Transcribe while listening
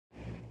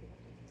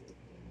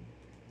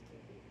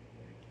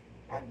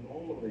I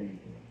normally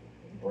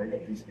bring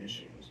up these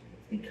issues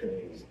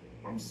because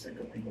I'm sick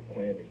of people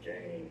playing the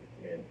game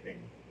and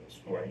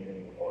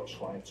explaining or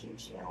trying to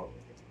expound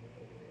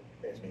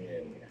as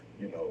being,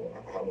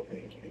 how a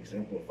thing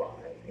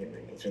exemplified and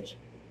then potentially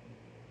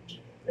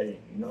a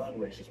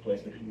non-racist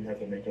place that people have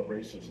to make up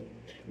racism.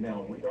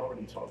 Now, we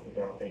already talked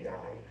about AI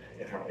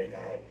and how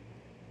AI.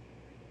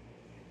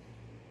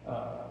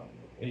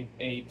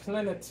 A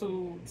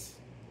plenitude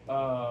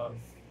of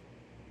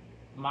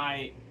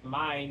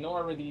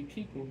minority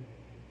people,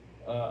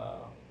 uh,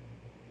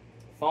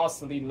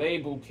 falsely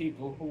labeled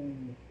people who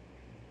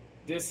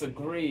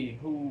disagree,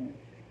 who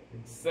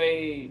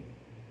say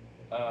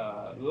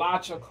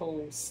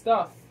logical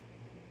stuff,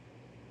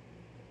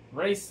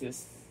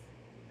 racists,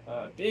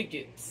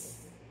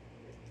 bigots,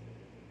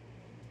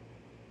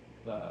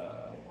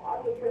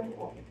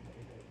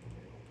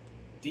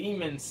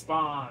 demon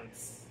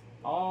spawns,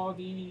 all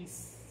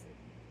these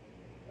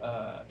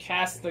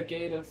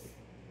castigative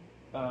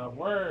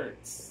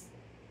words,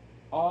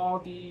 all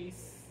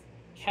these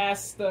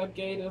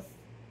castigative,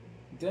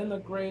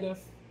 denigrative,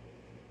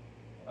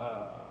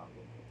 uh,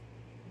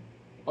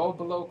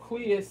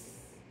 obloquious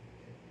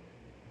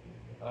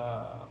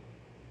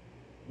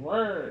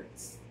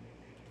words.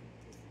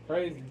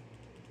 Crazy.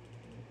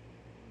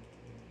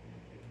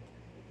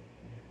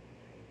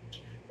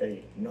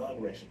 A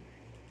non-racist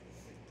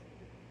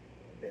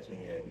as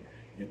being,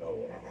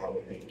 how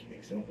a thing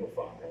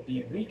exemplified.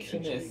 The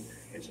weakness,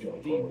 it's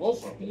going to the grow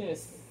into something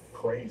wokeness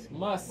crazy,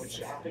 must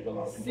which I think a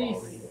lot of people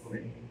already cease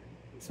agree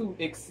to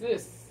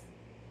exist.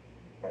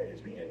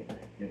 as being,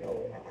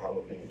 how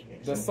a thing The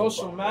exemplified.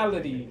 social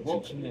malady,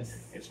 Potentially, wokeness,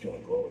 it's going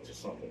to grow into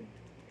something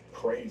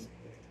crazy.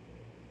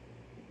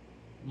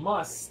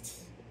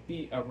 must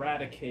be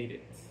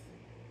eradicated.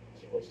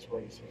 What's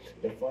crazy.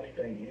 The funny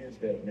thing is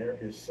that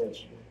America is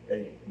such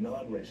a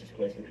non-racist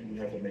place that people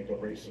have to make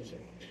up racism.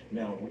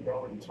 Now, we've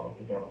already talked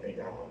about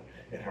AI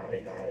and how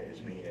AI is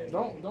being.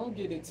 Don't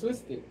get it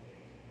twisted.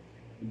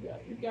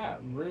 You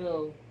got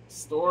real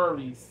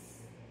stories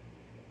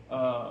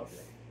of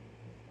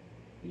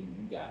you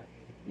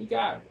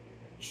got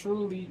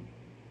truly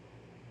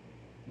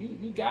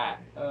you got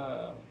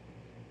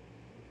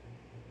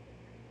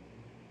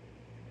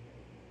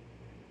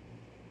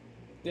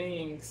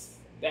things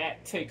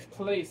that take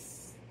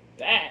place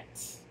that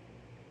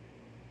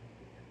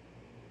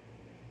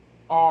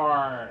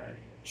are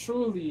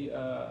truly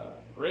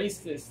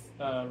racist,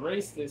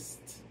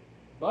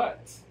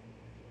 but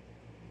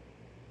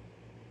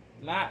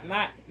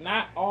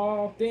not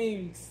all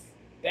things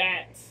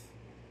that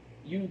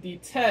you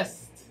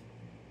detest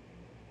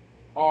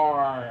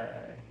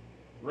are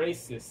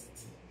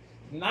racist.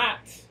 Not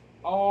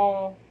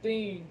all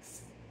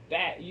things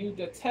that you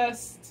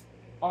detest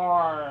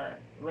are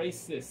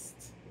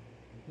racist.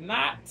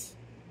 Not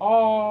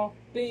all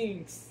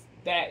things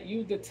that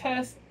you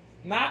detest,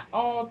 not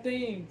all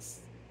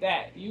things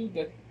that you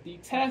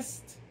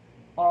detest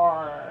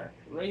are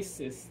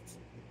racist.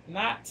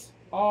 Not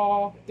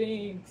all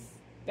things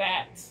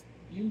that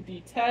you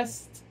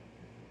detest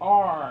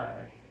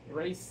are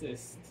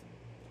racist.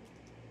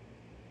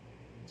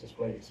 This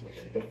place.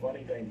 The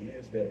funny thing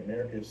is that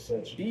America is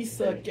such These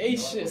a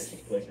sagacious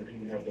non-racist place that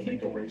people have to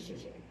make up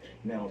racism.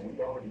 Now, we've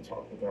already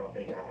talked about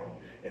AI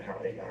and how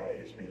AI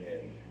is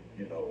being,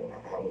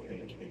 how it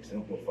can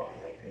exemplify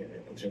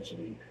and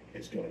potentially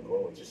it's going to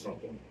grow into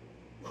something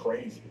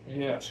crazy.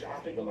 Yeah. Which I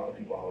think a lot of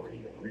people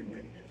already agree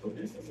with. But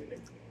this is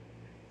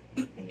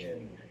an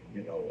and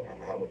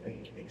how it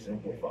can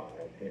exemplify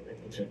and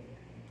potentially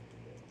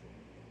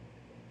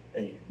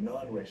a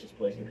non-racist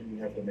place that people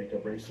have to make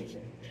up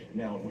racism.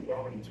 Now, we've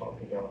already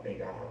talked about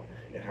AI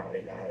and how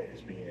AI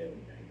is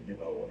being,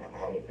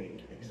 how it can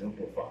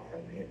exemplify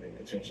and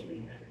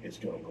potentially it's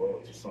going to grow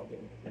into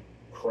something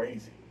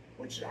crazy,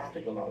 which I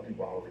think a lot of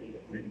people already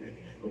agree with.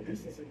 But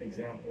this is an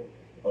example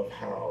of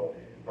how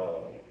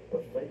the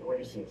fake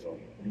racism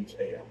meets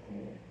AI.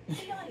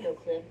 The audio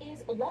clip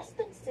is less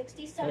than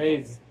 60 seconds.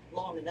 Crazy.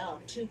 Long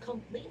enough to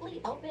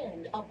completely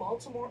upend a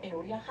Baltimore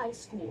area high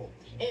school.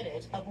 In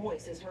it, a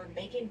voice is heard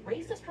making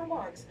racist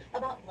remarks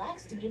about black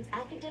students'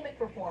 academic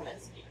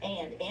performance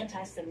and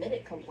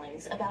anti-Semitic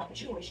complaints about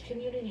Jewish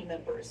community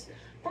members.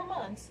 For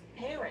months,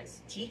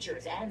 parents,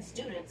 teachers, and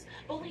students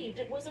believed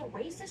it was a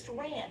racist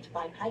rant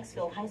by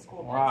Pikesville High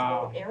School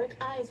principal Eric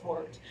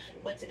Eiswort.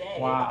 But today,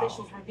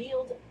 officials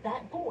revealed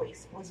that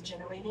voice was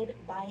generated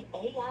by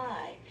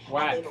AI.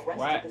 And they've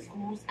arrested the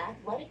school's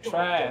athletic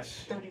director,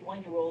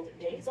 31-year-old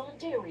Dazon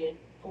Darian,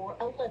 for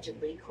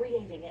allegedly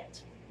creating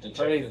it.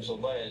 Detectives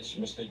allege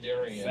Mr.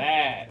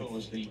 Darian, who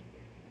was the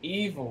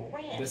evil,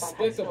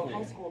 despicable,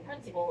 High School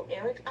principal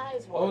Eric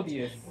Eiswort.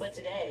 Odious. But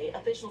today,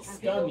 officials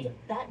revealed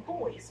that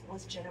voice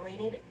was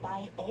generated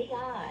by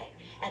AI,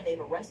 and they've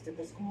arrested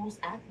the school's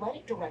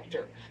athletic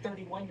director,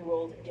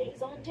 31-year-old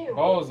Dazon Darian,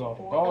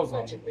 for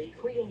allegedly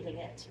creating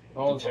it.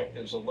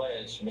 Detectives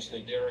allege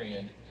Mr.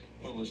 Darian,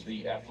 who was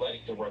the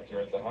athletic director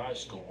at the high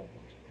school,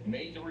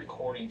 made the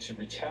recording to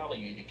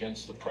retaliate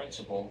against the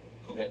principal,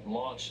 who had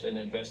launched an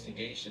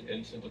investigation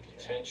into the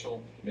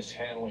potential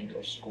mishandling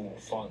of school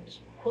funds.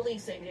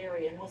 Police say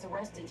Darian was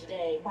arrested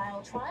today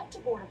while trying to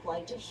board a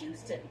flight to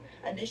Houston,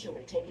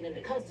 initially taken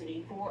into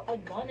custody for a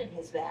gun in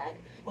his bag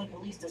when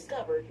police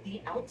discovered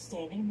the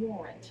outstanding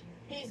warrant.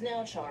 He's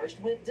now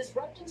charged with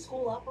disrupting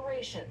school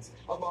operations,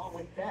 along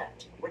with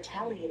theft,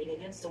 retaliating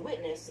against a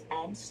witness,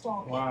 and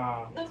stalking.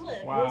 Wow. The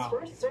clip Wow. was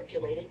first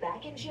circulated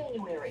back in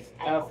January.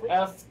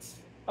 F'd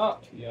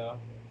up, yeah.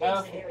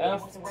 Darian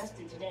was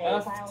arrested today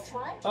while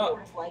trying to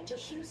board a flight to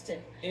Houston,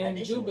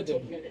 initially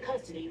taken into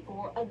custody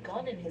for a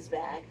gun in his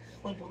bag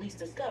when police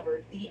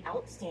discovered the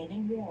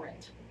outstanding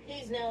warrant.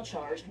 He's now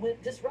charged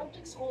with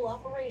disrupting school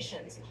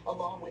operations,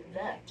 along with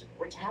theft,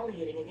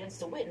 retaliating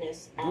against a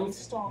witness, and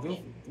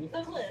stalking.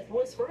 The clip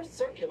was first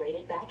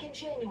circulated back in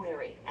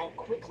January and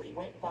quickly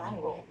went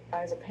viral.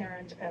 As a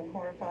parent, I'm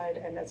horrified,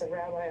 and as a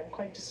rabbi, I'm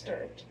quite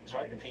disturbed. It's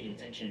hard to pay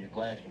attention to your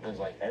class because,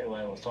 like,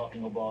 everybody was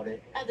talking about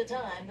it. At the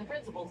time, the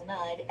principal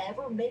denied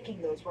ever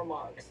making those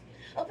remarks.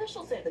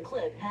 Officials say the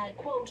clip had,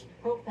 quote,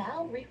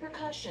 profound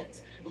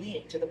repercussions,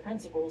 leading to the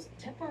principal's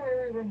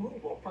temporary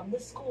removal from the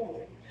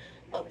school.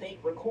 A fake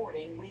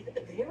recording with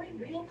very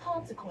real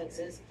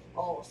consequences,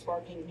 all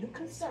sparking new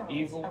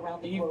concerns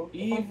around the growth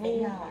of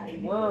AI.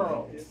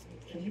 World.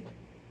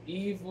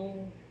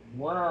 Evil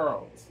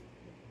world.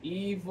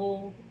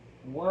 Evil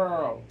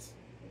world.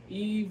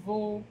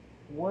 Evil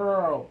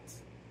world.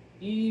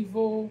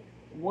 Evil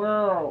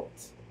world.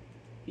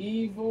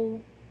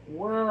 Evil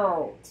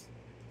world.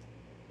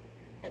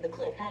 And the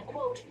clip had,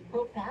 quote,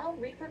 profound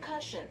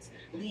repercussions,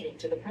 leading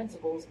to the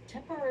principal's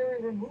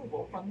temporary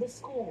removal from the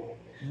school.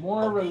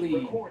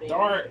 Morally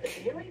dark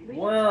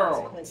world.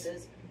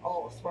 Consequences,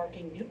 all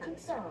sparking new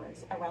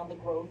concerns around the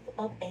growth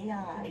of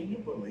AI. Can you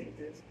believe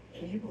this?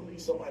 Can you believe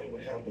somebody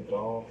would have the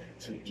gall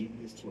to do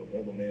this to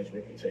another man's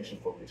reputation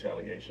for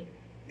retaliation?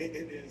 It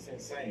is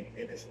insane.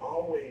 And it's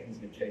always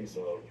the case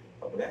of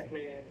a black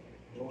man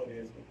doing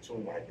this to a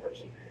white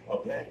person. A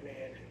black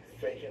man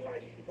faking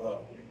like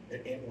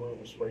the N-word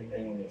was spray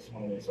painted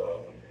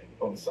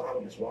on the side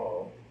of his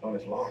wall, on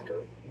his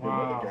locker.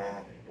 Wow. Another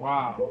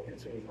guy broke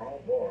into his own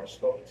bar,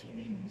 stole the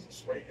TVs,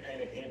 spray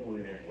painted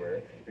N-word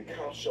everywhere. The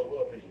cops show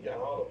up and he got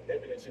all the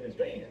evidence in his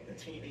van. The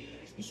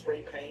TVs, the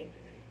spray paint.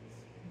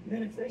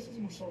 Man, if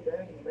racism was so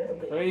bad in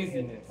America,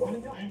 Craziness. Why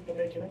did y'all have to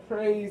make it up?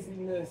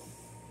 Craziness.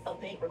 A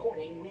fake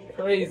recording with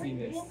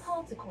Craziness. real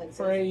consequences,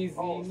 Craziness.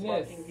 all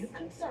sparking new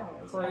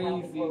concerns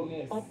around the growth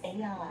of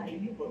AI.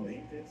 Can you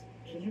believe this?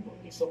 Can you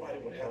believe somebody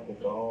would have the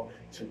gall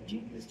to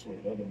do this to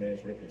another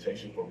man's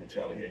reputation for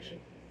retaliation?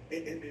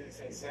 It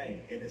is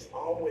insane. And it's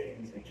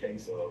always the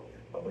case of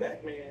a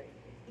black man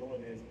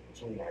doing this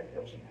to a white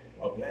person.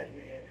 A black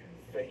man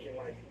faking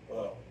like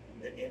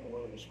the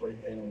N-word was spray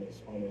painted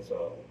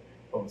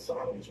on the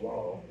side of his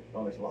wall,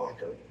 on his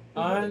locker.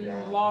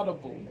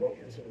 Unlaudable. He broke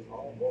into his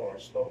own bar,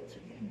 stole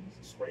TVs,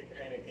 spray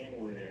painted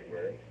N-word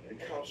everywhere. The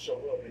cops show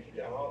up and he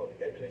got all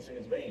the evidence in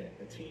his van.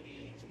 The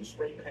TVs, the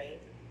spray paint.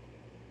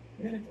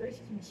 Man, if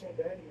racism is so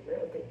bad in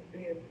America,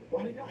 then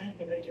why do y'all have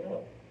to make it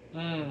up?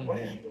 Why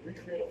do you have to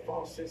recreate a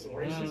false sense of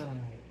racism?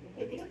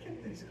 Look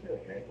at this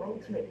clip, man. Roll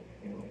clip.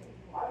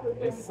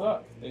 They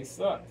suck. They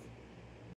suck.